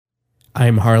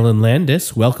I'm Harlan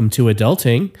Landis. Welcome to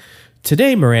Adulting.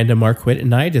 Today, Miranda Marquit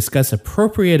and I discuss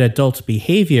appropriate adult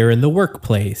behavior in the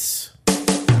workplace.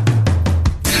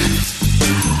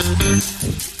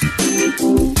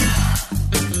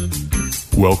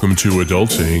 Welcome to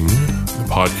Adulting, the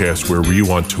podcast where we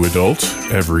want to adult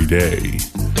every day.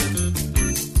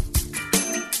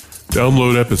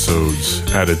 Download episodes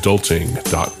at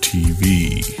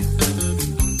adulting.tv.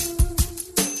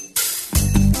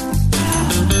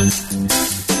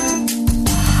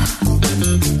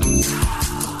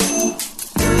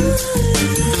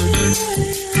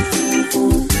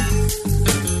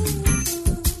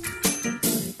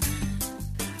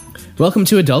 Welcome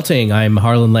to Adulting. I'm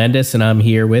Harlan Landis, and I'm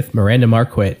here with Miranda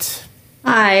Marquit.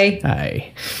 Hi.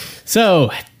 Hi.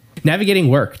 So, navigating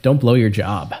work. Don't blow your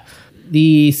job.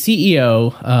 The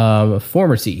CEO,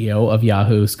 former CEO of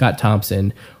Yahoo, Scott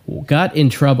Thompson, got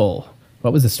in trouble.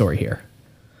 What was the story here?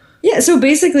 Yeah, so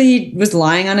basically he was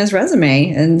lying on his resume,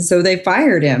 and so they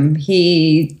fired him.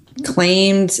 He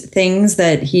claimed things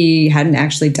that he hadn't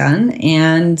actually done,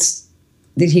 and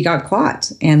that he got caught,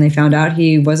 and they found out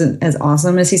he wasn't as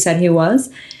awesome as he said he was,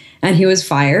 and he was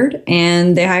fired,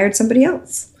 and they hired somebody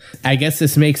else. I guess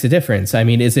this makes a difference. I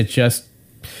mean, is it just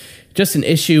an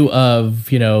issue of,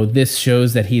 this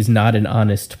shows that he's not an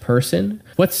honest person?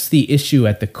 What's the issue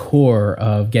at the core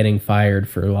of getting fired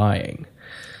for lying?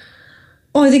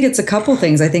 Well, I think it's a couple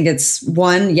things. I think it's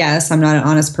one, yes, I'm not an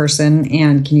honest person,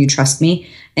 and can you trust me?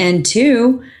 And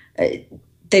two,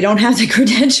 they don't have the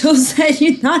credentials that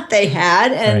you thought they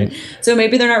had, and so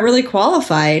maybe they're not really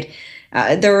qualified.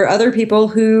 There were other people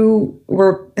who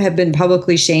have been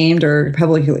publicly shamed or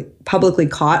publicly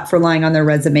caught for lying on their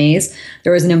resumes.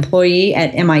 There was an employee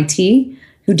at MIT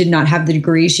who did not have the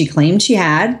degree she claimed she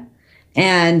had,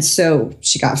 and so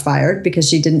she got fired because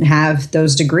she didn't have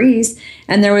those degrees.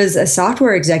 And there was a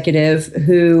software executive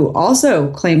who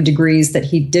also claimed degrees that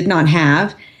he did not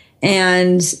have,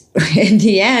 and in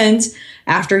the end,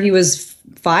 after he was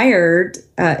fired,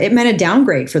 it meant a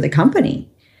downgrade for the company,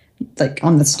 like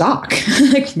on the stock.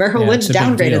 Like Merrill Lynch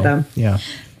downgraded them. Yeah.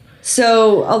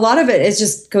 So a lot of it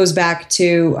just goes back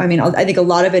to, I think a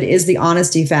lot of it is the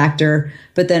honesty factor,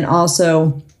 but then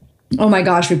also, oh my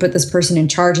gosh, we put this person in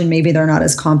charge and maybe they're not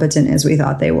as competent as we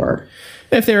thought they were.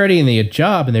 If they're already in the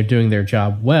job and they're doing their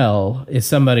job well, is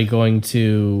somebody going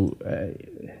to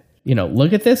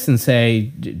look at this and say,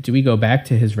 do we go back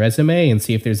to his resume and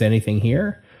see if there's anything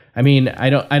here? I mean, I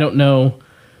don't know.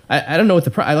 I don't know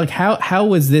what how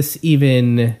was this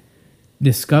even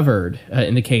discovered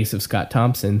in the case of Scott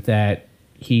Thompson that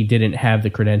he didn't have the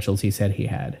credentials he said he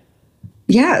had?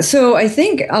 Yeah. So I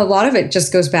think a lot of it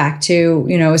just goes back to,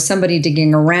 is somebody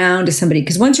digging around, is somebody,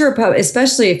 because once you're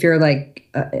especially if you're like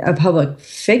a public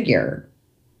figure,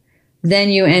 then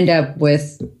you end up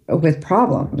with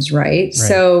problems, right?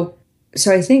 So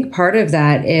I think part of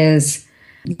that is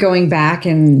going back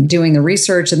and doing the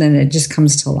research, and then it just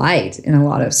comes to light in a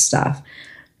lot of stuff.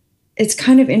 It's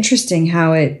kind of interesting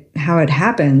how it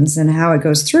happens and how it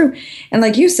goes through. And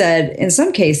like you said, in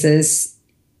some cases,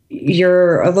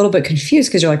 you're a little bit confused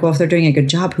because you're like, well, if they're doing a good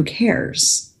job, who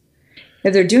cares?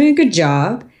 If they're doing a good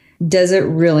job, does it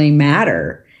really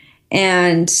matter?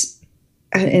 And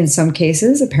in some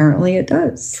cases, apparently it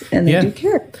does, and they do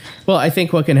care. Well, I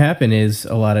think what can happen is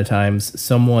a lot of times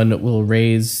someone will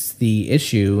raise the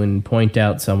issue and point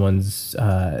out someone has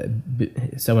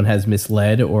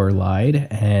misled or lied,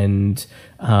 and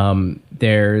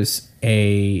there's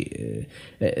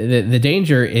the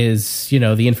danger is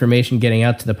the information getting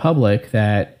out to the public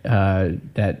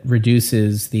that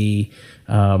reduces the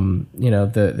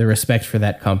respect for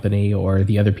that company or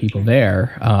the other people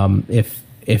there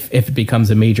if it becomes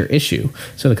a major issue.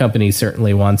 So the company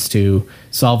certainly wants to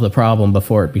solve the problem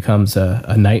before it becomes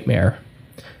a nightmare.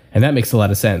 And that makes a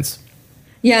lot of sense.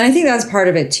 Yeah, and I think that's part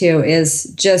of it too, is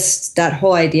just that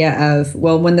whole idea of,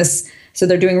 well, so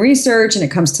they're doing research and it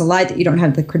comes to light that you don't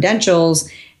have the credentials.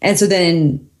 And so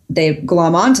then they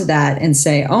glom onto that and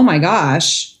say, oh my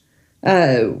gosh,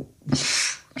 they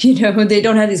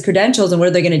don't have these credentials and what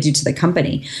are they going to do to the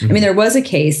company? Mm-hmm. I mean, there was a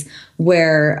case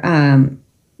where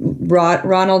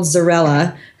Ronald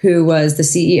Zarella, who was the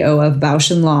CEO of Bausch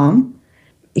 & Lomb,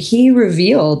 he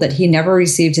revealed that he never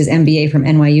received his MBA from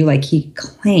NYU like he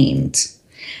claimed.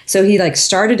 So he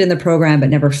started in the program but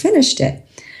never finished it.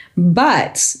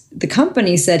 But the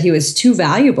company said he was too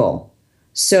valuable.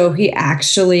 So he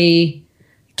actually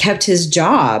kept his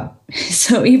job.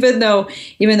 So even though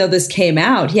this came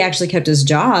out, he actually kept his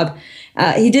job.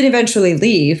 He did eventually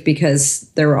leave because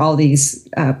there were all these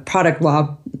product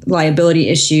liability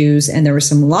issues, and there were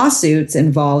some lawsuits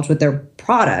involved with their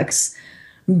products.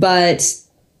 But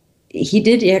he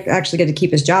did actually get to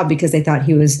keep his job because they thought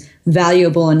he was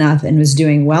valuable enough and was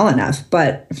doing well enough.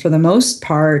 But for the most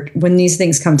part, when these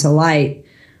things come to light,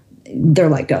 they're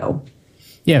let go.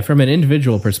 Yeah, from an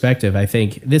individual perspective, I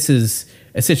think this is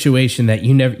a situation that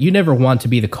you never want to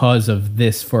be the cause of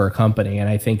this for a company. And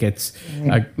I think it's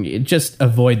just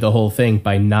avoid the whole thing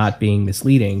by not being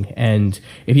misleading. And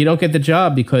if you don't get the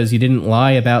job because you didn't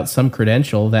lie about some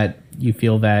credential that you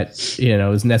feel that,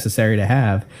 is necessary to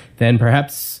have, then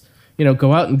perhaps,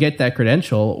 go out and get that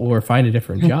credential or find a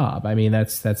different job. I mean,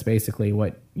 that's basically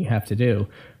what you have to do.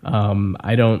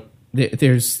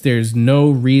 There's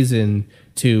no reason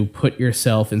to put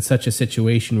yourself in such a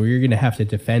situation where you're going to have to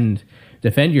defend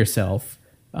yourself,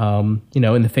 in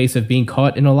the face of being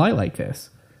caught in a lie like this.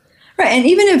 Right. And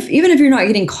even if you're not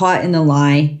getting caught in the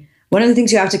lie, one of the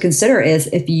things you have to consider is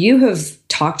if you have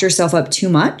talked yourself up too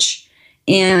much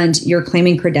and you're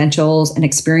claiming credentials and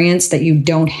experience that you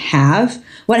don't have,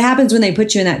 what happens when they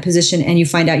put you in that position and you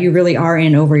find out you really are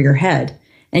in over your head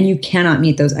and you cannot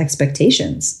meet those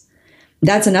expectations?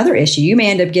 That's another issue. You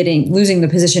may end up losing the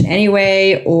position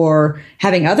anyway, or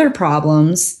having other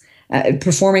problems,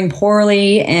 performing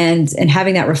poorly, and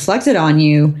having that reflected on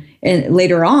you and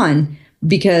later on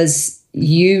because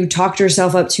you talked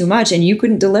yourself up too much and you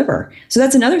couldn't deliver. So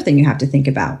that's another thing you have to think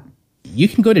about. You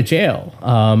can go to jail.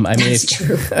 That's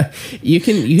true. You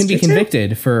can be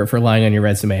convicted for lying on your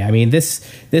resume. I mean,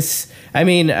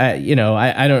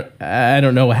 I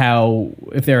don't know how,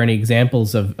 if there are any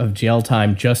examples of jail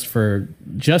time just for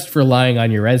lying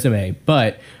on your resume,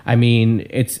 but I mean,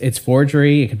 it's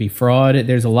forgery. It could be fraud.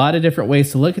 There's a lot of different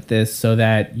ways to look at this so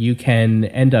that you can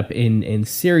end up in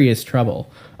serious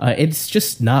trouble. It's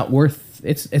just not worth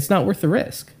the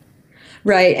risk.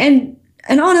 Right.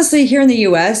 And honestly, here in the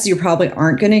U.S., you probably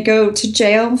aren't going to go to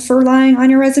jail for lying on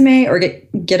your resume or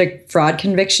get a fraud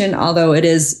conviction, although it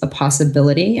is a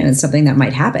possibility and it's something that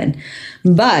might happen.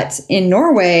 But in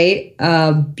Norway,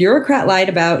 a bureaucrat lied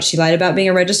about being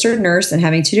a registered nurse and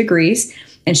having 2 degrees,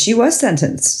 and she was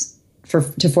sentenced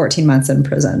to 14 months in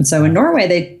prison. So in Norway,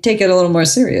 they take it a little more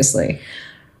seriously.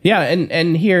 Yeah,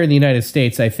 and here in the United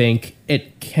States, I think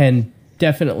it can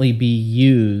definitely be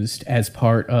used as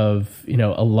part of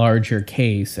a larger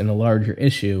case and a larger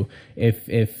issue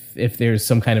if there's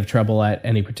some kind of trouble at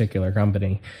any particular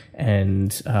company, and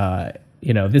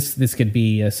this could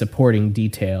be a supporting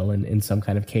detail in some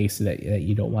kind of case that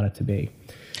you don't want it to be.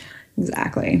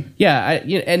 Exactly. Yeah,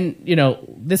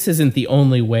 this isn't the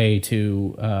only way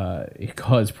to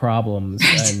cause problems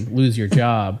and lose your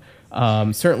job.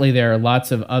 Certainly, there are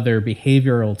lots of other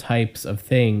behavioral types of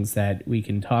things that we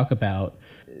can talk about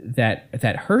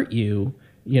that hurt you,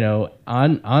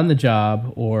 on the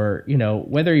job, or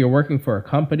whether you're working for a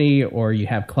company or you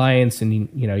have clients and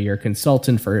you're a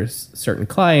consultant for certain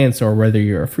clients, or whether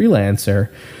you're a freelancer.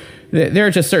 There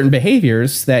are just certain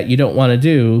behaviors that you don't want to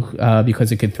do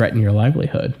because it could threaten your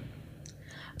livelihood.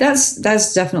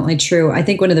 That's definitely true. I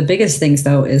think one of the biggest things,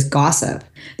 though, is gossip.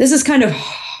 This is kind of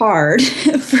hard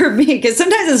for me because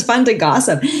sometimes it's fun to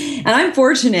gossip. And I'm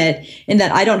fortunate in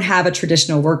that I don't have a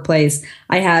traditional workplace.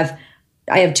 I have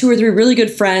 2 or 3 really good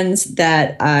friends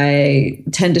that I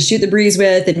tend to shoot the breeze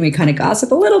with, and we kind of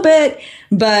gossip a little bit.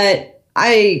 But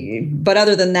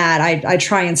other than that, I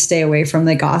try and stay away from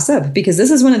the gossip because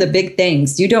this is one of the big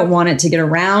things. You don't want it to get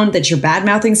around that you're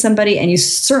bad-mouthing somebody, and you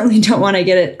certainly don't want to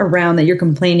get it around that you're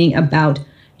complaining about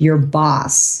your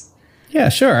boss. Yeah,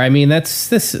 sure. I mean,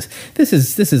 this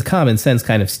is common sense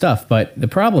kind of stuff, but the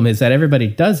problem is that everybody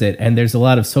does it, and there's a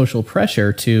lot of social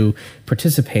pressure to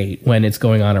participate when it's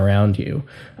going on around you.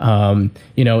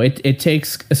 It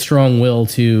takes a strong will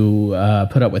to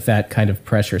put up with that kind of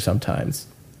pressure sometimes.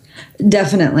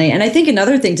 Definitely. And I think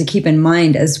another thing to keep in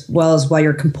mind, as well as while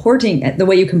you're the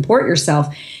way you comport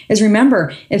yourself, is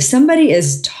remember, if somebody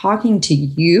is talking to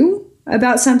you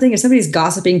about something, if somebody's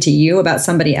gossiping to you about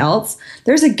somebody else,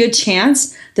 there's a good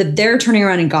chance that they're turning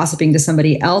around and gossiping to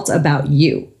somebody else about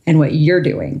you and what you're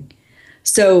doing.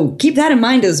 So keep that in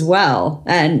mind as well.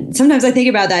 And sometimes I think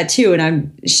about that too, and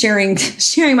I'm sharing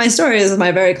my stories with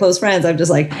my very close friends. I'm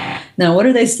just like, now what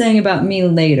are they saying about me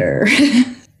later?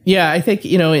 Yeah, I think,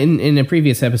 in a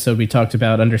previous episode, we talked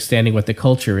about understanding what the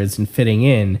culture is and fitting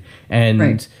in. And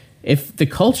right. If the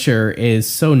culture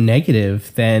is so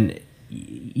negative, then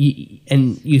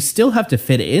you still have to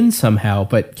fit in somehow,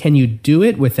 but can you do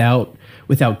it without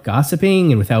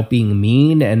gossiping and without being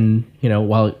mean and,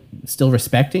 while still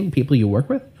respecting people you work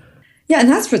with? Yeah,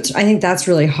 and I think that's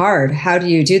really hard. How do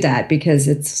you do that? Because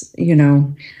it's,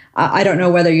 I don't know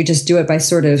whether you just do it by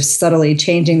sort of subtly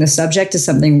changing the subject to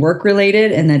something work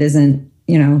related, and that isn't,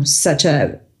 such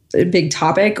a big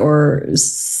topic or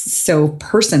so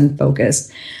person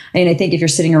focused. And I think if you're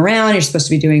sitting around, you're supposed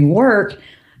to be doing work,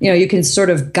 you can sort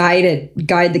of guide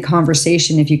the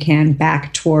conversation, if you can,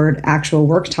 back toward actual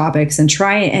work topics and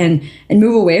try and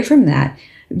move away from that.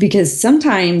 Because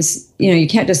sometimes, you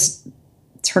can't just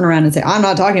turn around and say, I'm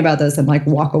not talking about this, and like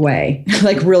walk away,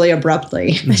 like really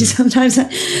abruptly. Mm-hmm. Sometimes,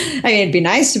 it'd be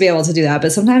nice to be able to do that,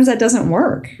 but sometimes that doesn't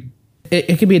work.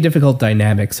 It can be a difficult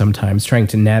dynamic sometimes, trying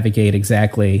to navigate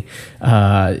exactly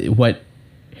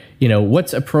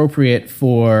what's appropriate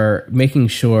for making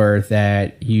sure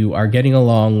that you are getting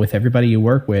along with everybody you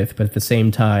work with, but at the same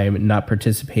time not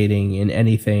participating in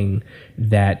anything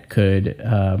that could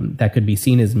be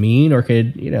seen as mean, or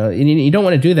could, and you don't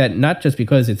want to do that, not just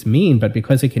because it's mean, but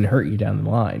because it can hurt you down the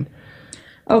line.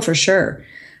 Oh, for sure.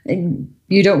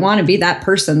 You don't want to be that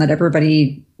person that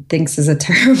everybody thinks is a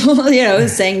terrible,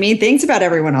 saying mean things about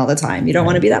everyone all the time. You don't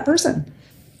want to be that person.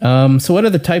 So what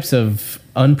other types of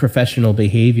unprofessional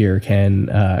behavior can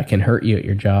hurt you at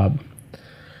your job?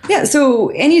 Yeah, so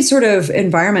any sort of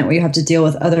environment where you have to deal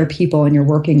with other people and you're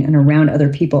working and around other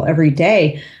people every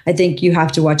day, I think you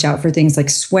have to watch out for things like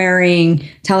swearing,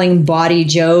 telling bawdy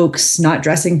jokes, not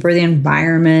dressing for the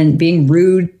environment, being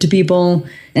rude to people,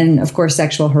 and of course,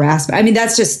 sexual harassment.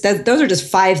 Those are just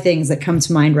 5 things that come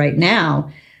to mind right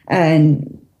now.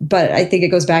 But I think it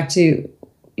goes back to,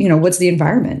 what's the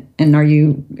environment, and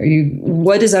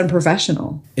what is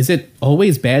unprofessional? Is it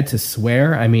always bad to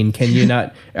swear? Can you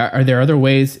not, are there other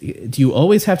ways? Do you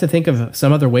always have to think of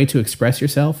some other way to express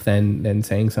yourself than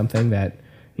saying something that,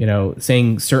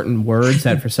 saying certain words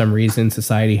that for some reason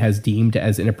society has deemed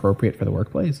as inappropriate for the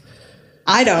workplace?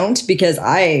 I don't, because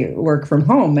I work from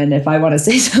home, and if I want to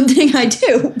say something, I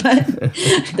do, but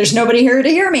there's nobody here to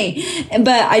hear me.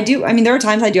 But I do, there are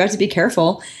times I do have to be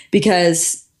careful,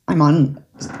 because I'm on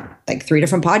like 3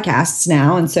 different podcasts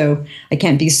now. And so I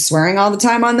can't be swearing all the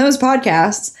time on those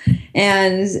podcasts.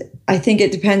 And I think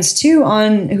it depends too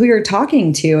on who you're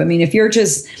talking to. If you're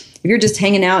just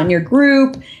hanging out in your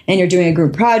group and you're doing a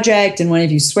group project and one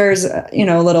of you swears, a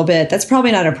little bit, that's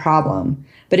probably not a problem.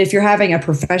 But if you're having a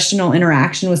professional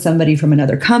interaction with somebody from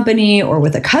another company or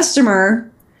with a customer,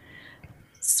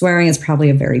 swearing is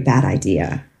probably a very bad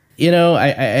idea.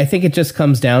 I think it just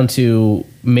comes down to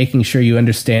making sure you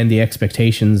understand the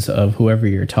expectations of whoever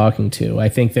you're talking to. I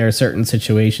think there are certain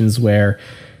situations where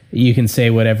you can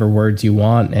say whatever words you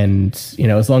want, and,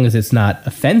 as long as it's not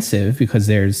offensive, because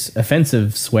there's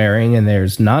offensive swearing and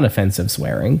there's non-offensive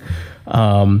swearing.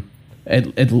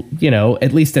 At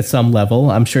least at some level,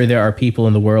 I'm sure there are people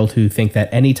in the world who think that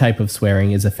any type of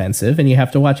swearing is offensive, and you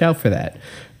have to watch out for that.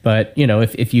 But,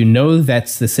 if you know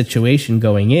that's the situation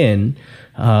going in,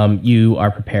 you are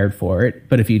prepared for it.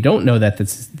 But if you don't know that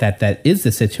that is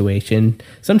the situation,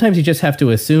 sometimes you just have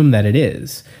to assume that it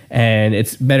is. And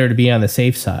it's better to be on the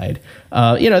safe side.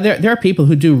 There are people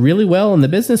who do really well in the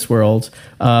business world,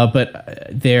 but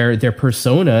their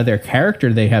persona, their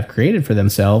character they have created for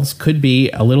themselves could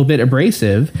be a little bit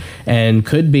abrasive and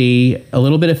could be a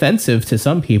little bit offensive to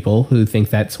some people who think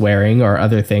that swearing or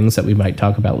other things that we might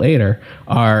talk about later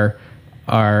are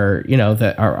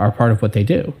part of what they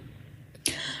do.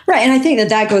 Right. And I think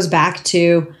that goes back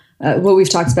to what we've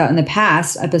talked about in the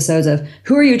past episodes of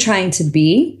who are you trying to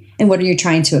be and what are you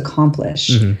trying to accomplish?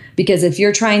 Mm-hmm. Because if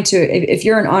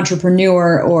you're an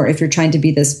entrepreneur, or if you're trying to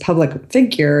be this public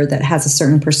figure that has a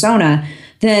certain persona,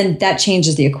 then that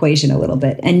changes the equation a little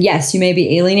bit. And yes, you may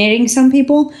be alienating some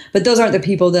people, but those aren't the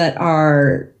people that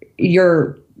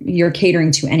you're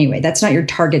catering to anyway. That's not your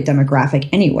target demographic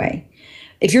anyway.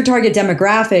 If your target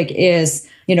demographic is,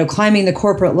 climbing the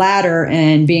corporate ladder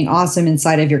and being awesome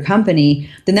inside of your company,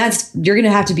 then you're going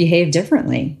to have to behave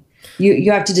differently.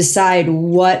 You have to decide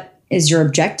what is your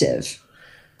objective.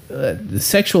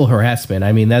 Sexual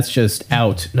harassment, that's just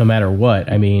out no matter what.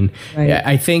 Right.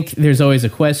 I think there's always a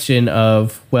question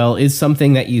of, well, is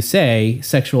something that you say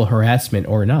sexual harassment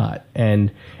or not?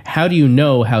 And how do you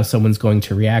know how someone's going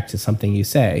to react to something you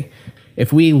say?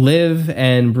 If we live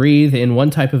and breathe in one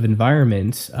type of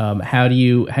environment, how do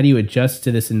you adjust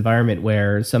to this environment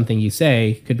where something you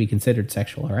say could be considered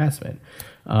sexual harassment?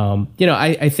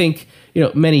 I think,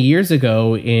 many years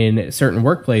ago in certain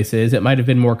workplaces, it might have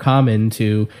been more common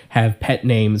to have pet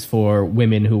names for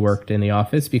women who worked in the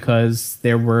office because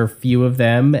there were few of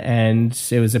them and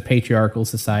it was a patriarchal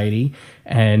society.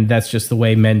 And that's just the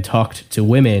way men talked to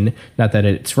women. Not that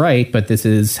it's right, but this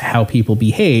is how people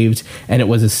behaved. And it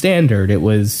was a standard. It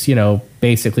was,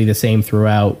 basically the same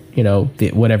throughout,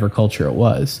 whatever culture it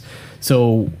was.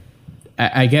 So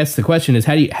I guess the question is,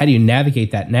 how do you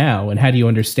navigate that now, and how do you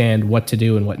understand what to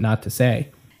do and what not to say?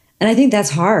 And I think that's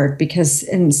hard because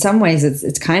in some ways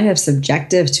it's kind of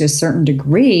subjective to a certain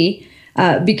degree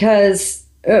because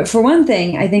for one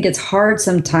thing, I think it's hard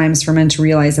sometimes for men to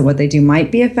realize that what they do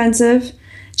might be offensive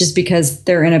just because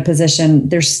they're in a position,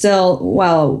 there's still,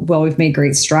 well, we've made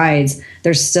great strides.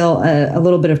 There's still a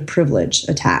little bit of privilege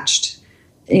attached,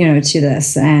 to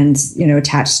this and,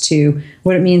 attached to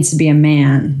what it means to be a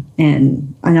man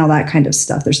and all that kind of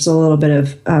stuff. There's still a little bit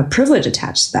of privilege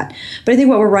attached to that. But I think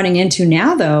what we're running into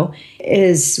now, though,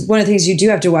 is one of the things you do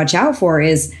have to watch out for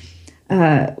is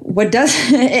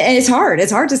it's hard.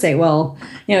 It's hard to say, well,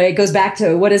 it goes back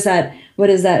to what is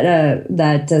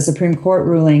that Supreme Court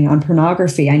ruling on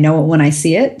pornography? I know it when I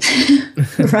see it,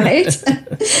 right?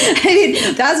 I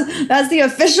mean, that's the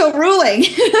official ruling,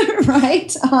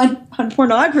 right, on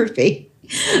pornography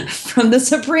from the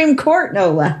Supreme Court,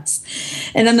 no less.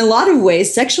 And in a lot of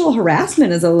ways, sexual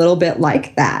harassment is a little bit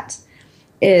like that.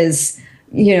 If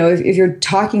you're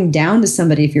talking down to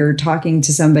somebody, if you're talking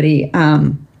to somebody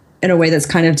in a way that's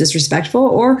kind of disrespectful,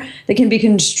 or that can be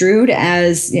construed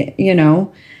as,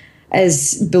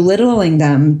 as belittling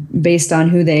them based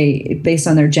on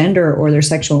their gender or their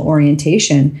sexual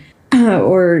orientation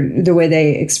or the way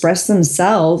they express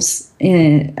themselves,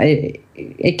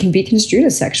 it can be construed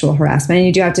as sexual harassment. And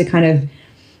you do have to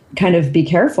kind of be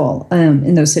careful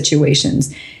in those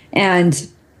situations. And,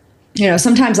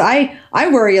 sometimes I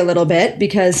worry a little bit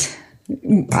because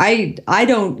I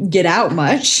don't get out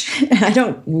much and I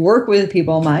don't work with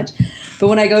people much. But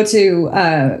when I go to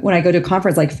a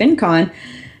conference like FinCon,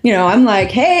 I'm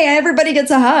like, hey, everybody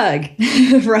gets a hug,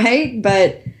 right?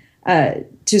 But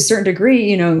to a certain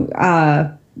degree,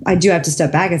 I do have to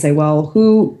step back and say, well,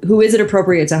 who is it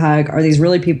appropriate to hug? Are these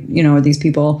really people, are these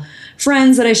people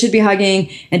friends that I should be hugging?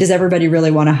 And does everybody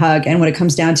really want to hug? And what it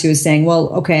comes down to is saying, well,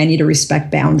 okay, I need to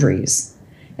respect boundaries.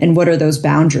 And what are those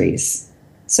boundaries?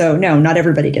 So no, not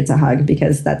everybody gets a hug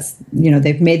because that's,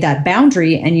 they've made that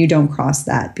boundary and you don't cross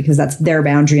that because that's their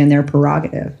boundary and their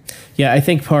prerogative. Yeah, I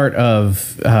think part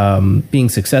of being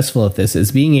successful at this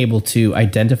is being able to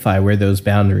identify where those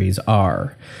boundaries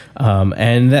are.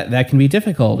 And that can be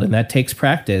difficult and that takes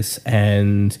practice.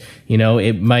 And,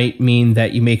 it might mean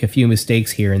that you make a few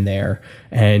mistakes here and there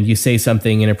and you say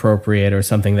something inappropriate or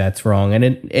something that's wrong. And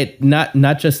it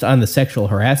not just on the sexual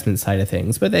harassment side of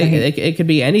things, but it could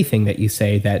be anything that you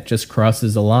say that just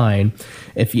crosses a line.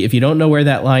 If you don't know where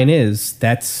that line is,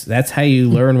 that's how you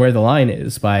learn where the line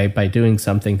is, by doing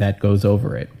something that goes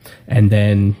over it. And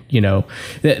then,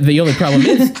 the only problem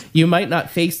is you might not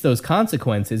face those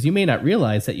consequences. You may not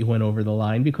realize that you went over the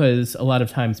line because a lot of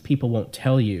times people won't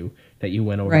tell you that you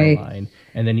went over the line.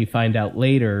 And then you find out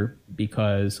later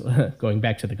because, going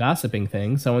back to the gossiping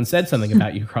thing, someone said something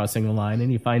about you crossing the line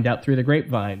and you find out through the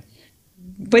grapevine.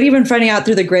 But even finding out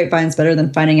through the grapevine is better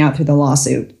than finding out through the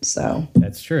lawsuit. So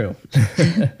that's true.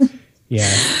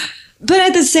 Yeah. But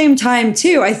at the same time,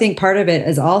 too, I think part of it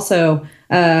is also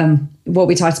what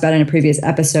we talked about in a previous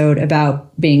episode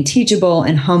about being teachable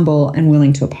and humble and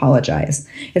willing to apologize.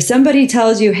 If somebody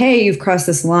tells you, hey, you've crossed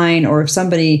this line, or if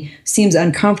somebody seems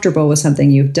uncomfortable with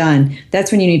something you've done,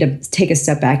 that's when you need to take a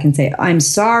step back and say, I'm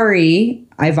sorry,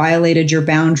 I violated your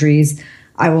boundaries.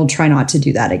 I will try not to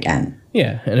do that again.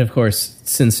 Yeah. And of course,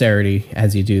 sincerity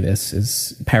as you do this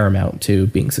is paramount to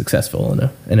being successful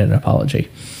in an apology.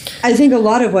 I think a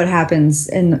lot of what happens,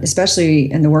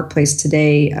 especially in the workplace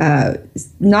today,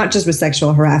 not just with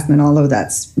sexual harassment, although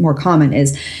that's more common,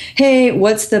 is, hey,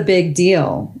 what's the big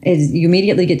deal? Is you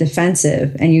immediately get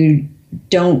defensive and you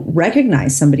don't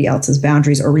recognize somebody else's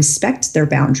boundaries or respect their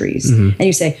boundaries. Mm-hmm. And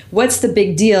you say, what's the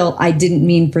big deal? I didn't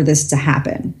mean for this to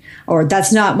happen. Or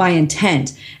that's not my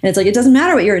intent. And it's like, it doesn't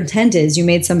matter what your intent is. You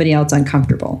made somebody else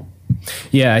uncomfortable.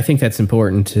 Yeah, I think that's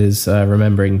important, is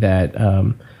remembering that,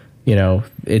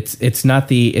 it's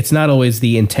not always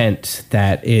the intent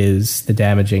that is the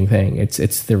damaging thing.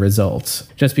 It's the results.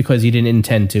 Just because you didn't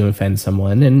intend to offend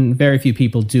someone, and very few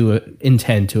people do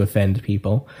intend to offend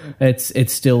people,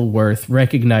 it's still worth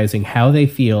recognizing how they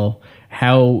feel,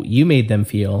 how you made them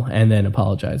feel, and then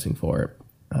apologizing for it.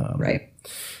 Right.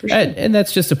 For sure. And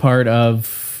that's just a part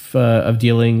of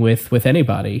dealing with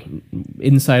anybody,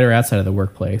 inside or outside of the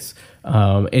workplace.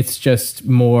 It's just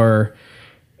more.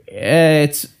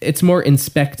 It's more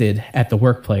inspected at the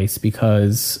workplace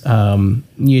because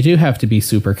you do have to be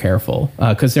super careful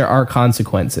because there are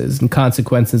consequences, and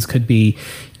consequences could be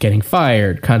getting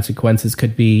fired. Consequences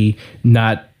could be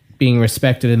not being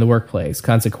respected in the workplace.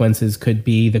 Consequences could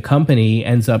be the company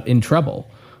ends up in trouble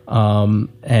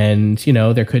And,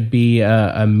 there could be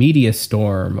a media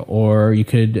storm, or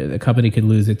the company could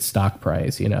lose its stock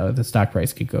price. The stock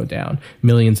price could go down,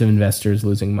 millions of investors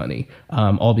losing money,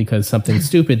 all because something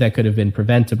stupid that could have been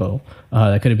preventable,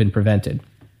 that could have been prevented.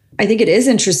 I think it is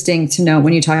interesting to know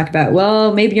when you talk about,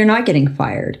 well, maybe you're not getting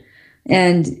fired.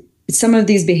 And some of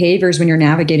these behaviors when you're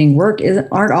navigating work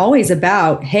aren't always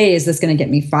about, hey, is this going to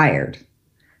get me fired?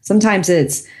 Sometimes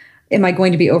it's, am I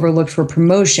going to be overlooked for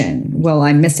promotion? Will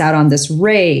I miss out on this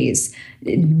raise?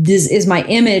 Is my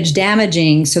image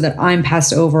damaging so that I'm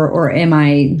passed over, or am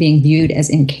I being viewed as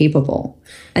incapable?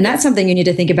 And that's something you need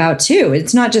to think about too.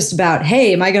 It's not just about,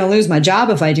 hey, am I going to lose my job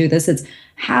if I do this? It's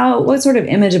what sort of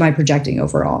image am I projecting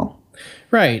overall?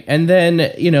 Right. And then,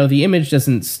 the image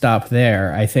doesn't stop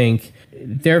there. I think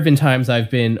there have been times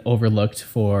I've been overlooked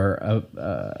for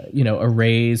a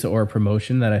raise or a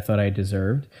promotion that I thought I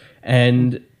deserved.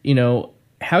 And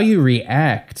how you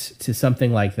react to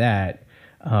something like that,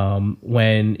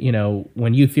 when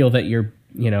you feel that you're,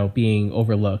 being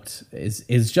overlooked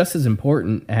is just as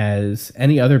important as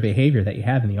any other behavior that you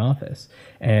have in the office.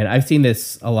 And I've seen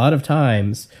this a lot of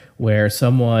times where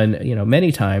someone,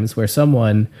 many times where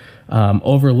someone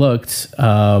overlooked,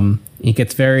 it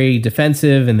gets very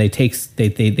defensive, and they take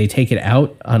it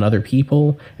out on other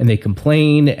people, and they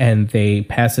complain, and they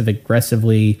passive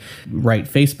aggressively write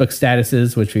Facebook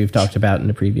statuses, which we've talked about in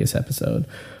a previous episode.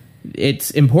 It's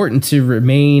important to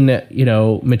remain,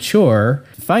 mature,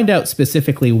 find out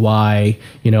specifically why,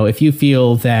 if you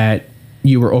feel that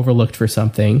you were overlooked for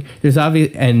something, there's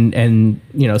obvious, and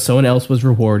someone else was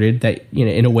rewarded that,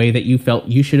 in a way that you felt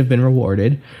you should have been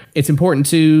rewarded. It's important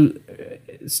to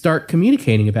start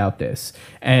communicating about this.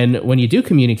 And when you do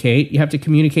communicate, you have to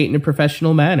communicate in a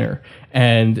professional manner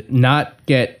and not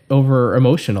get over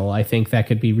emotional. I think that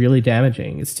could be really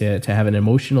damaging, is to have an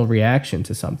emotional reaction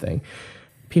to something.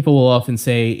 People will often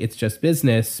say it's just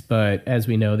business, but as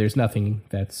we know, there's nothing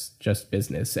that's just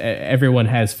business. Everyone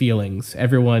has feelings.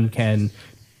 Everyone can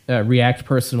react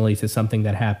personally to something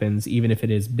that happens, even if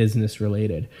it is business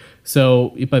related.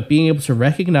 So, but being able to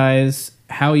recognize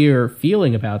how you're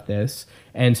feeling about this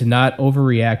and to not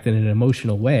overreact in an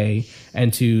emotional way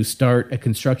and to start a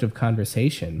constructive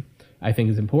conversation, I think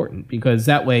is important, because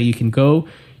that way you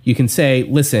can say,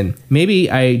 listen,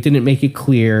 maybe I didn't make it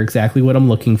clear exactly what I'm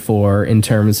looking for in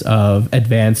terms of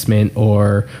advancement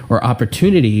or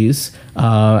opportunities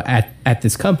at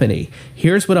this company.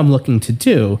 Here's what I'm looking to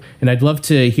do. And I'd love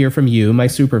to hear from you, my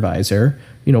supervisor,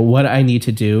 what I need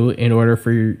to do in order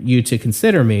for you to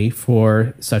consider me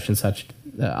for such and such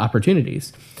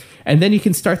opportunities. And then you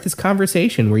can start this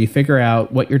conversation where you figure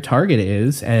out what your target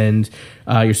is, and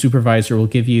your supervisor will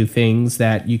give you things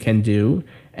that you can do.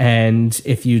 And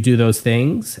if you do those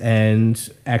things and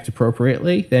act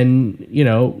appropriately, then,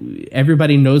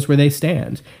 everybody knows where they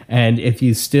stand. And if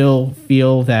you still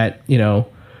feel that,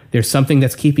 there's something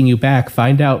that's keeping you back,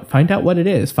 find out what it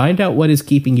is. Find out what is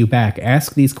keeping you back.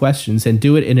 Ask these questions and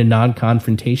do it in a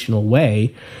non-confrontational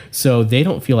way so they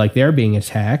don't feel like they're being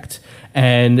attacked.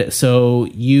 And so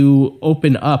you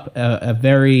open up a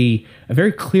very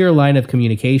clear line of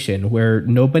communication where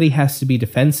nobody has to be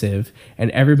defensive and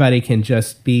everybody can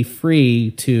just be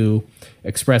free to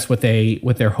express what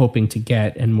they're hoping to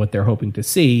get and what they're hoping to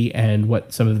see and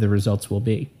what some of the results will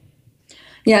be.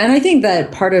 Yeah, and I think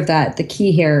that part of that, the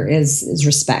key here is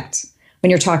respect. When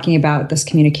you're talking about this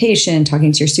communication,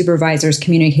 talking to your supervisors,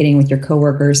 communicating with your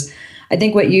coworkers, I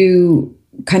think what you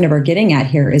kind of are getting at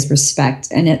here is respect.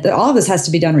 And all of this has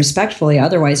to be done respectfully.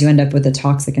 Otherwise, you end up with a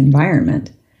toxic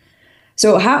environment.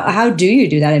 So how do you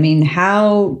do that? I mean,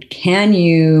 how can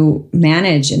you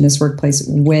manage in this workplace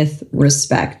with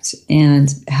respect?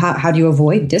 And how do you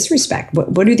avoid disrespect?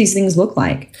 What do these things look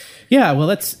like? Yeah, well,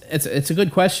 it's a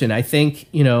good question. I think,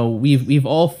 we've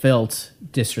all felt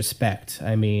disrespect.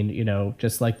 I mean,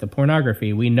 just like the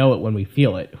pornography, we know it when we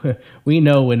feel it. We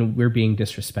know when we're being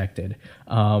disrespected.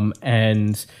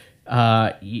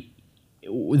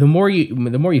 The more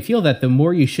you feel that, the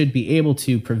more you should be able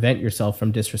to prevent yourself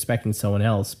from disrespecting someone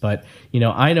else. But,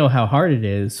 I know how hard it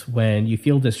is when you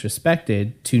feel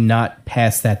disrespected to not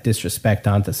pass that disrespect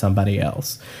on to somebody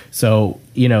else. So,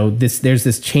 there's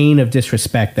this chain of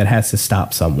disrespect that has to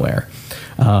stop somewhere.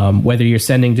 Whether you're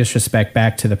sending disrespect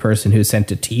back to the person who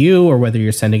sent it to you or whether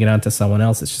you're sending it on to someone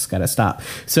else, it's just got to stop.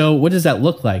 So what does that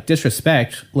look like?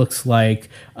 Disrespect looks like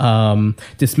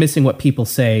dismissing what people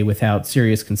say without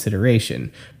serious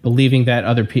consideration, believing that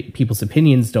other people's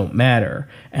opinions don't matter,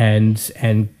 and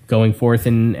going forth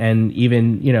and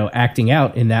even, acting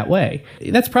out in that way.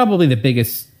 That's probably the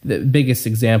biggest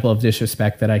example of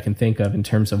disrespect that I can think of in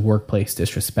terms of workplace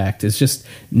disrespect is just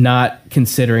not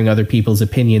considering other people's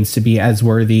opinions to be as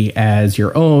worthy as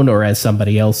your own or as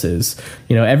somebody else's.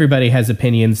 Everybody has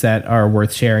opinions that are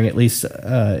worth sharing, at least,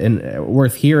 and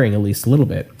worth hearing at least a little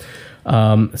bit.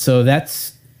 So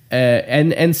that's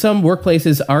and some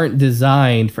workplaces aren't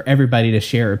designed for everybody to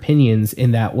share opinions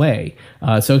in that way.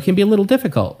 So it can be a little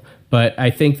difficult. But I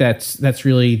think that's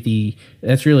really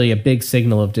a big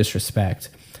signal of disrespect.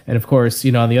 And of course,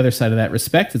 on the other side of that,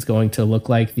 respect is going to look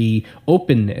like the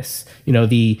openness,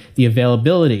 the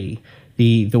availability,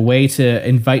 the way to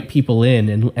invite people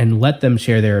in and let them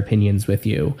share their opinions with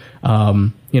you.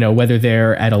 Whether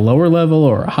they're at a lower level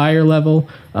or a higher level.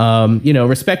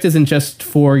 Respect isn't just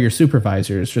for your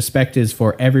supervisors. Respect is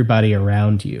for everybody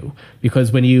around you.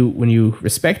 Because when you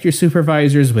respect your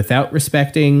supervisors without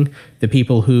respecting the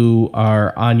people who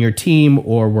are on your team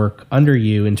or work under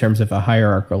you in terms of a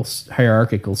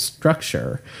hierarchical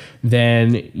structure,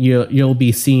 then you'll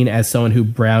be seen as someone who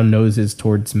brown noses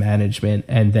towards management,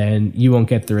 and then you won't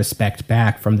get the respect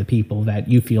back from the people that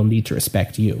you feel need to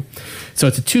respect you. So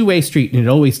it's a two-way street, and it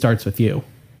always starts with you.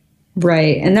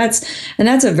 Right. And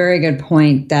that's a very good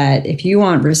point, that if you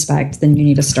want respect, then you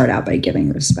need to start out by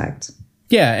giving respect.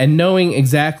 Yeah, and knowing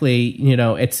exactly,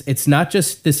 it's not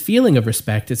just this feeling of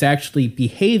respect, it's actually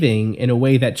behaving in a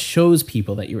way that shows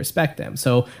people that you respect them.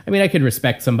 So, I could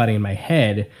respect somebody in my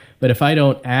head, but if I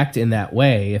don't act in that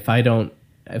way, if I don't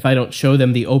show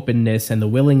them the openness and the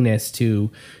willingness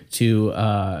to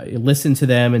listen to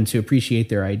them and to appreciate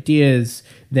their ideas,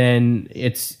 then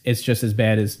it's just as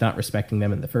bad as not respecting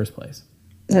them in the first place.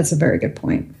 That's a very good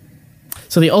point.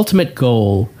 So the ultimate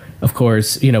goal, of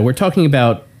course, we're talking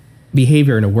about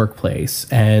behavior in a workplace,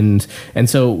 and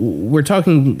so we're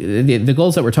talking the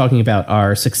goals that we're talking about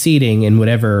are succeeding in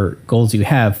whatever goals you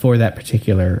have for that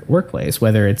particular workplace,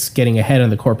 whether it's getting ahead on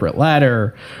the corporate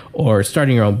ladder or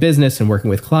starting your own business and working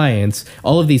with clients.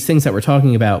 All of these things that we're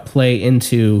talking about play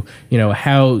into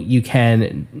how you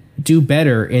can do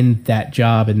better in that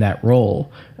job, in that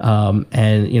role,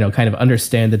 and kind of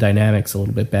understand the dynamics a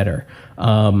little bit better.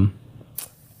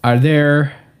 Are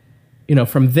there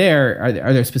from there,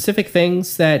 are there specific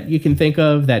things that you can think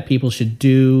of that people should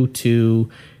do to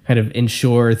kind of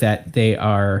ensure that they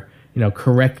are,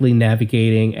 correctly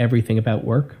navigating everything about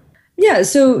work? Yeah.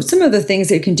 So some of the things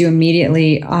that you can do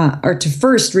immediately are to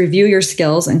first review your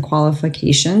skills and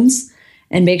qualifications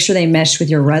and make sure they mesh with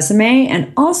your resume,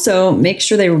 and also make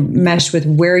sure they mesh with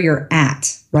where you're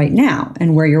at right now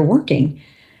and where you're working.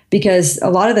 Because a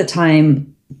lot of the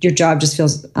time, your job just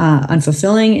feels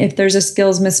unfulfilling if there's a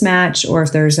skills mismatch, or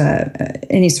if there's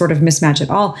any sort of mismatch at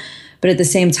all. But at the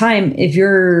same time, if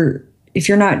you're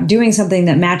not doing something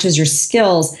that matches your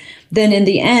skills, then in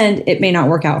the end, it may not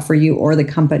work out for you or the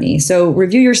company. So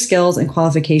review your skills and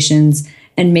qualifications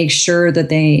and make sure that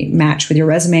they match with your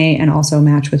resume and also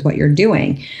match with what you're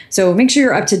doing. So make sure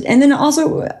you're up to, and then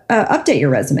also update your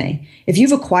resume. If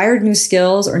you've acquired new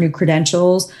skills or new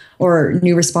credentials or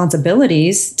new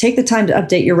responsibilities, take the time to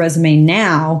update your resume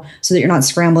now so that you're not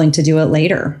scrambling to do it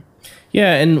later.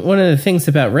 Yeah, and one of the things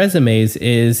about resumes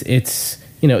is it's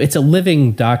a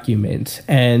living document,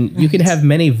 and you can have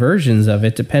many versions of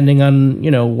it depending on,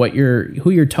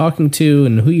 who you're talking to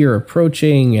and who you're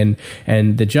approaching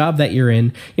and the job that you're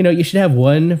in. You should have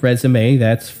one resume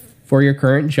that's for your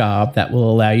current job that will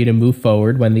allow you to move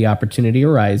forward when the opportunity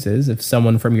arises. If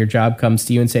someone from your job comes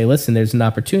to you and say, listen, there's an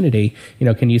opportunity,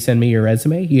 can you send me your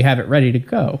resume? You have it ready to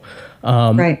go.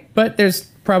 Right. But there's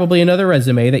probably another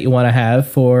resume that you want to have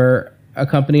for a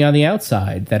company on the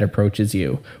outside that approaches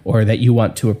you or that you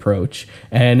want to approach,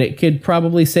 and it could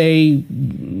probably say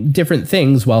different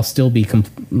things while still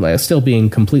being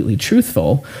completely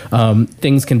truthful.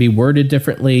 Things can be worded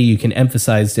differently. You can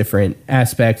emphasize different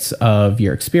aspects of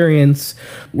your experience.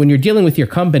 When you're dealing with your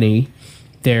company,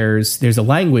 there's a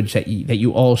language that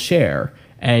you all share,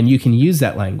 and you can use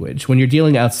that language. When you're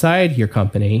dealing outside your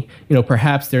company,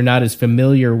 perhaps they're not as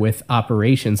familiar with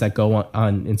operations that go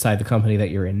on inside the company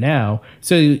that you're in now.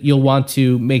 So you'll want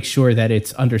to make sure that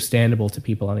it's understandable to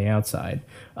people on the outside.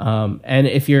 And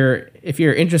if you're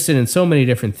interested in so many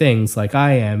different things like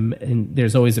I am, and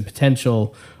there's always a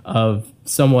potential of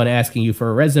someone asking you for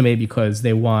a resume because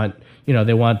they want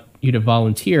you to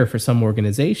volunteer for some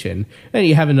organization, then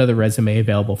you have another resume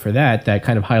available for that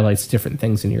kind of highlights different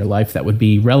things in your life that would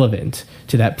be relevant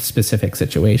to that specific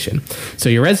situation. So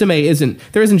your resume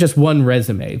there isn't just one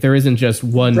resume. There isn't just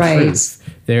one truth.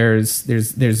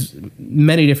 There's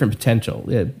many different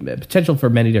potential for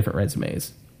many different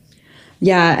resumes.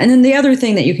 Yeah. And then the other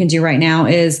thing that you can do right now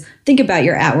is think about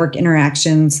your at-work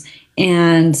interactions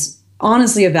and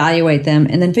honestly evaluate them,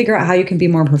 and then figure out how you can be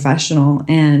more professional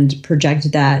and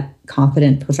project that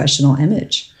confident professional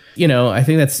image. I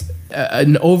think that's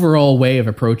an overall way of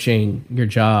approaching your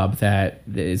job that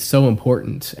is so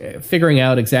important. Figuring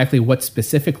out exactly what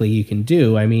specifically you can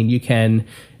do. I mean, you can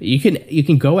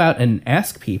go out and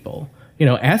ask people,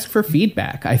 ask for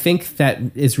feedback. I think that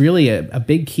is really a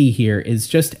big key here, is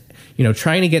just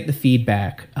trying to get the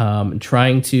feedback,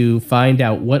 trying to find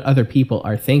out what other people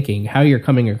are thinking, how you're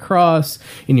coming across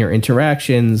in your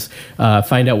interactions,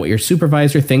 find out what your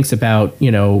supervisor thinks about,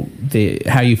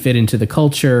 how you fit into the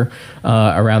culture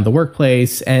around the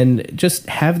workplace, and just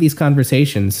have these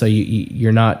conversations so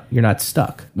you're not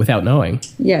stuck without knowing.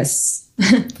 Yes.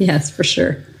 Yes, for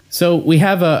sure. So we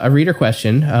have a reader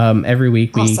question. Every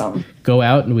week we go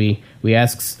out and we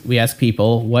ask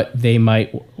people what they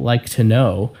might like to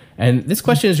know. And this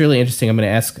question is really interesting. I'm going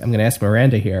to ask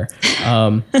Miranda here.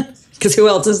 Because who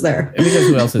else is there? Because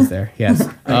who else is there? Yes.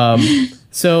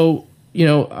 So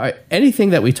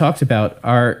anything that we talked about,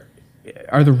 are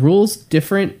the rules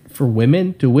different for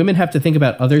women? Do women have to think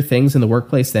about other things in the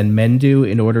workplace than men do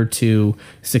in order to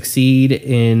succeed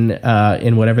in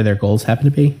whatever their goals happen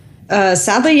to be?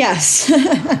 Sadly, yes.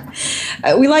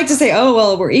 We like to say, oh,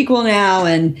 well, we're equal now,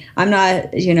 and I'm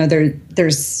not,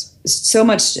 there's so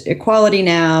much equality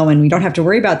now, and we don't have to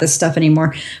worry about this stuff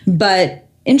anymore. But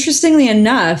interestingly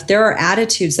enough, there are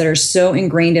attitudes that are so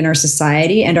ingrained in our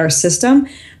society and our system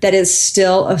that is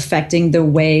still affecting the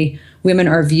way women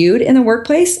are viewed in the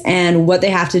workplace and what they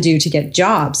have to do to get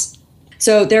jobs.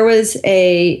 So there was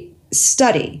a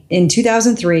study in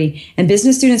 2003, and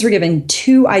business students were given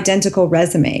 2 identical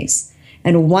resumes,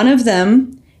 and one of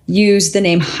them used the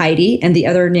name Heidi and the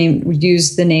other name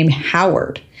used the name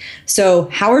Howard. So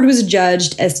Howard was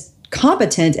judged as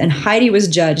competent and Heidi was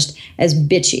judged as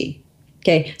bitchy.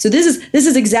 Okay, so this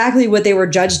is exactly what they were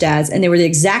judged as, and they were the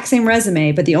exact same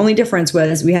resume, but the only difference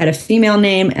was we had a female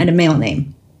name and a male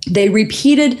name. They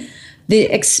repeated the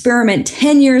experiment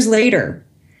 10 years later,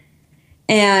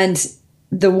 and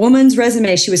the woman's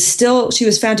resume, she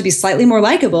was found to be slightly more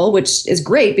likable, which is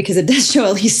great because it does show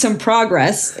at least some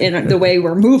progress in the way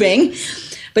we're moving,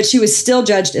 but she was still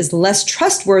judged as less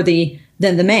trustworthy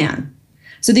than the man.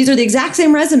 So these are the exact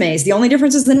same resumes. The only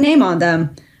difference is the name on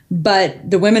them, but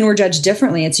the women were judged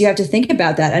differently. And so you have to think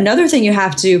about that. Another thing you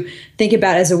have to think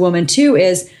about as a woman too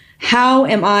is, how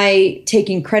am I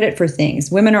taking credit for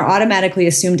things? Women are automatically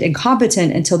assumed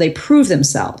incompetent until they prove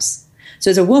themselves. So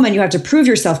as a woman, you have to prove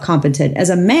yourself competent. As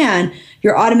a man,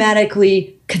 you're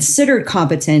automatically considered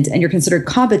competent, and you're considered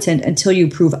competent until you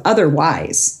prove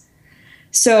otherwise.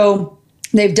 So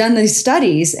they've done these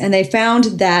studies, and they found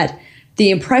that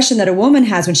the impression that a woman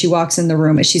has when she walks in the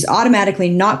room is she's automatically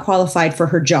not qualified for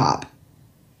her job.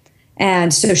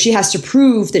 And so she has to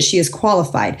prove that she is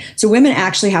qualified. So women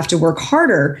actually have to work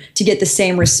harder to get the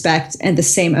same respect and the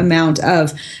same amount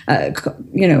of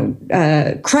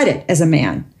credit as a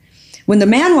man. When the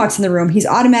man walks in the room, he's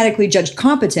automatically judged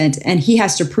competent, and he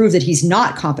has to prove that he's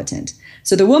not competent.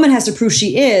 So the woman has to prove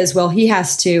she is,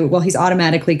 he's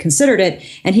automatically considered it,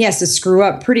 and he has to screw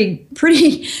up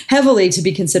pretty heavily to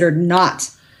be considered not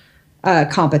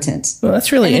competent. Well,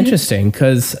 that's really interesting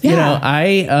because,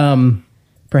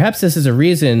 perhaps this is a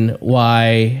reason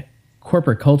why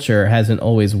corporate culture hasn't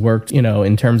always worked,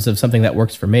 in terms of something that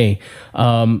works for me.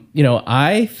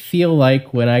 I feel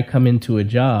like when I come into a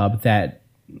job that,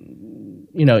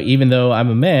 even though I'm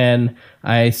a man,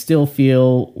 I still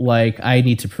feel like I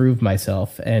need to prove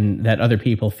myself, and that other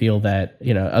people feel that,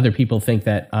 other people think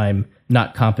that I'm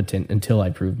not competent until I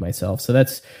prove myself. So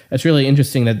that's really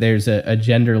interesting that there's a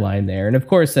gender line there. And of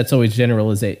course, that's always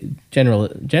generalizing.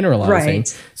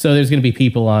 Right. So there's going to be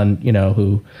people on,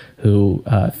 who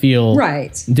feel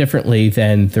differently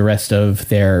than the rest of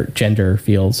their gender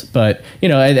feels. But,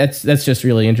 that's just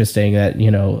really interesting that,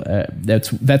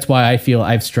 that's why I feel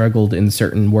I've struggled in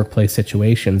certain workplace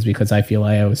situations, because I feel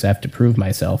I always have to prove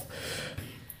myself.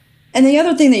 And the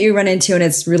other thing that you run into, and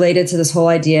it's related to this whole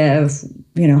idea of,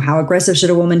 how aggressive should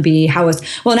a woman be?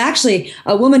 And actually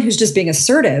a woman who's just being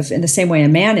assertive in the same way a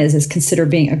man is considered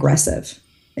being aggressive.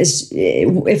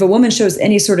 If a woman shows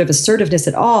any sort of assertiveness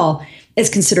at all, it's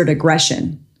considered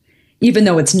aggression, even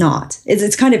though it's not.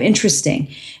 It's kind of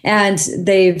interesting. And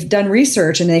they've done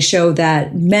research, and they show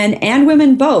that men and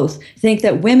women both think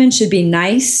that women should be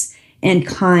nice and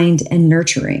kind and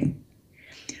nurturing.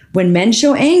 When men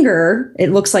show anger,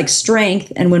 it looks like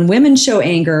strength. And when women show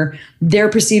anger, they're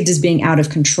perceived as being out of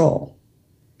control.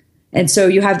 And so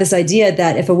you have this idea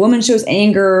that if a woman shows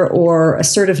anger or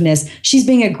assertiveness, she's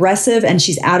being aggressive and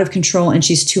she's out of control and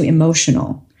she's too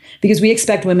emotional, because we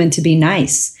expect women to be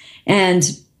nice. And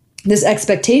this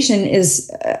expectation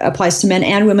applies to men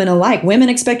and women alike. Women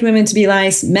expect women to be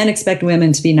nice. Men expect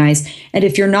women to be nice. And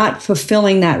if you're not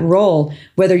fulfilling that role,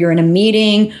 whether you're in a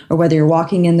meeting or whether you're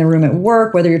walking in the room at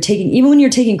work, even when you're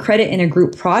taking credit in a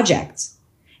group project,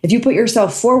 if you put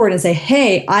yourself forward and say,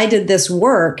 hey, I did this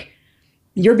work,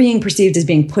 you're being perceived as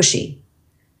being pushy.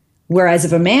 Whereas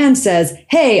if a man says,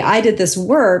 hey, I did this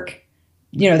work,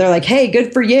 they're like, hey,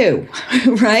 good for you,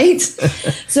 right?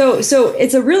 So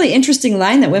it's a really interesting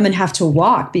line that women have to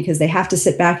walk, because they have to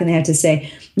sit back and they have to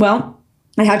say, well,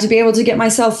 I have to be able to get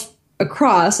myself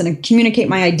across and communicate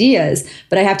my ideas,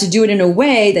 but I have to do it in a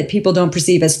way that people don't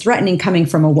perceive as threatening coming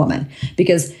from a woman,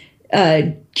 because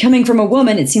coming from a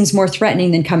woman, it seems more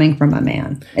threatening than coming from a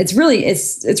man. It's really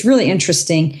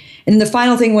interesting. And the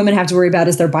final thing women have to worry about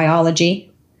is their biology.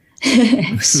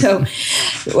 So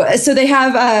they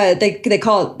have they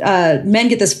call it men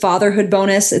get this fatherhood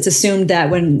bonus. It's assumed that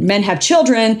when men have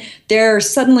children, they're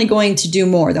suddenly going to do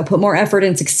more. They'll put more effort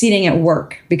in succeeding at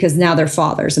work because now they're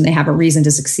fathers and they have a reason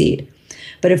to succeed.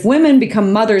 But if women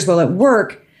become mothers while at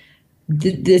work,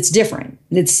 it's different.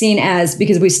 It's seen as,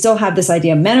 because we still have this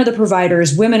idea, men are the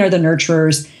providers, women are the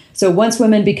nurturers. So once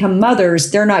women become mothers,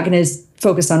 they're not going to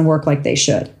focus on work like they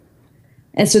should.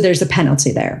 And so there's a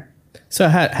penalty there. So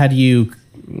how do you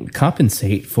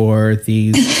compensate for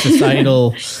these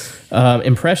societal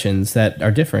impressions that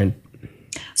are different?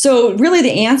 So really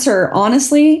the answer,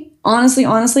 honestly,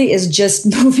 is just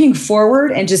moving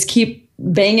forward and just keep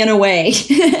banging away.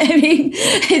 I mean,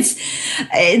 it's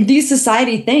these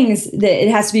society things that it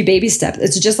has to be baby steps.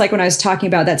 It's just like when I was talking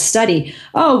about that study.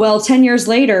 Oh, well, 10 years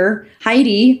later,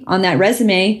 Heidi on that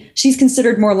resume, she's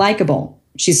considered more likable.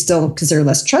 She's still considered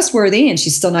less trustworthy, and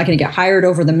she's still not going to get hired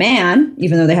over the man,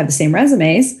 even though they have the same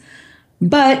resumes.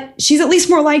 But she's at least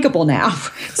more likable now.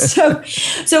 So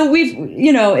we've,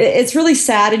 it's really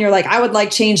sad. And you're like, I would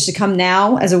like change to come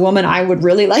now. As a woman, I would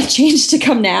really like change to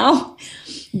come now.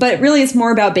 But really, it's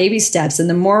more about baby steps. And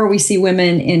the more we see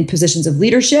women in positions of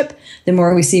leadership, the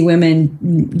more we see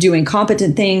women doing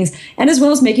competent things, and as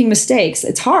well as making mistakes.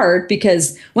 It's hard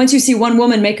because once you see one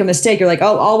woman make a mistake, you're like,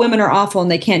 oh, all women are awful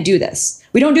and they can't do this.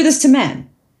 We don't do this to men.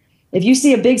 If you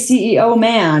see a big CEO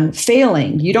man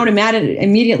failing, you don't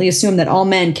immediately assume that all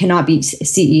men cannot be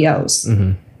CEOs.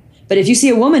 Mm-hmm. But if you see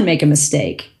a woman make a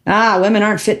mistake, women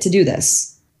aren't fit to do this.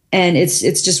 And it's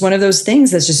just one of those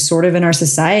things that's just sort of in our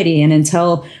society. And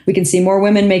until we can see more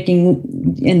women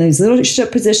making in these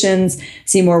leadership positions,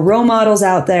 see more role models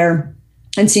out there,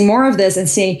 and see more of this, and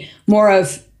see more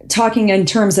of talking in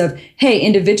terms of, hey,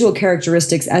 individual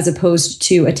characteristics as opposed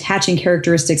to attaching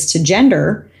characteristics to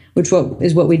gender, which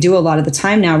is what we do a lot of the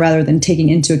time now, rather than taking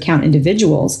into account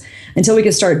individuals. Until we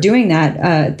can start doing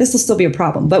that, this will still be a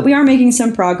problem. But we are making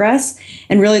some progress.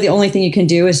 And really the only thing you can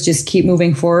do is just keep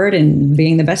moving forward and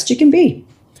being the best you can be.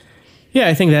 Yeah,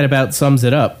 I think that about sums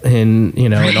it up.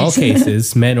 In all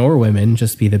cases, men or women,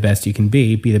 just be the best you can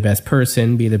be the best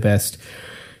person, be the best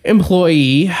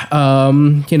employee, be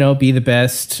the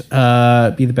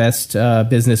best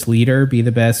business leader, be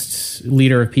the best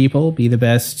leader of people, be the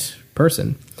best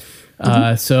person.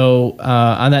 So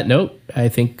on that note, I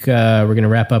think we're going to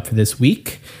wrap up for this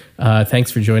week.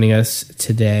 Thanks for joining us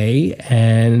today,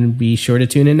 and be sure to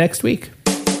tune in next week.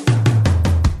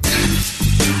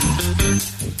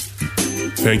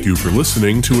 Thank you for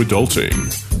listening to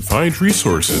Adulting. Find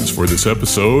resources for this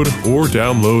episode or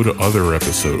download other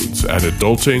episodes at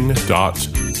adulting.tv.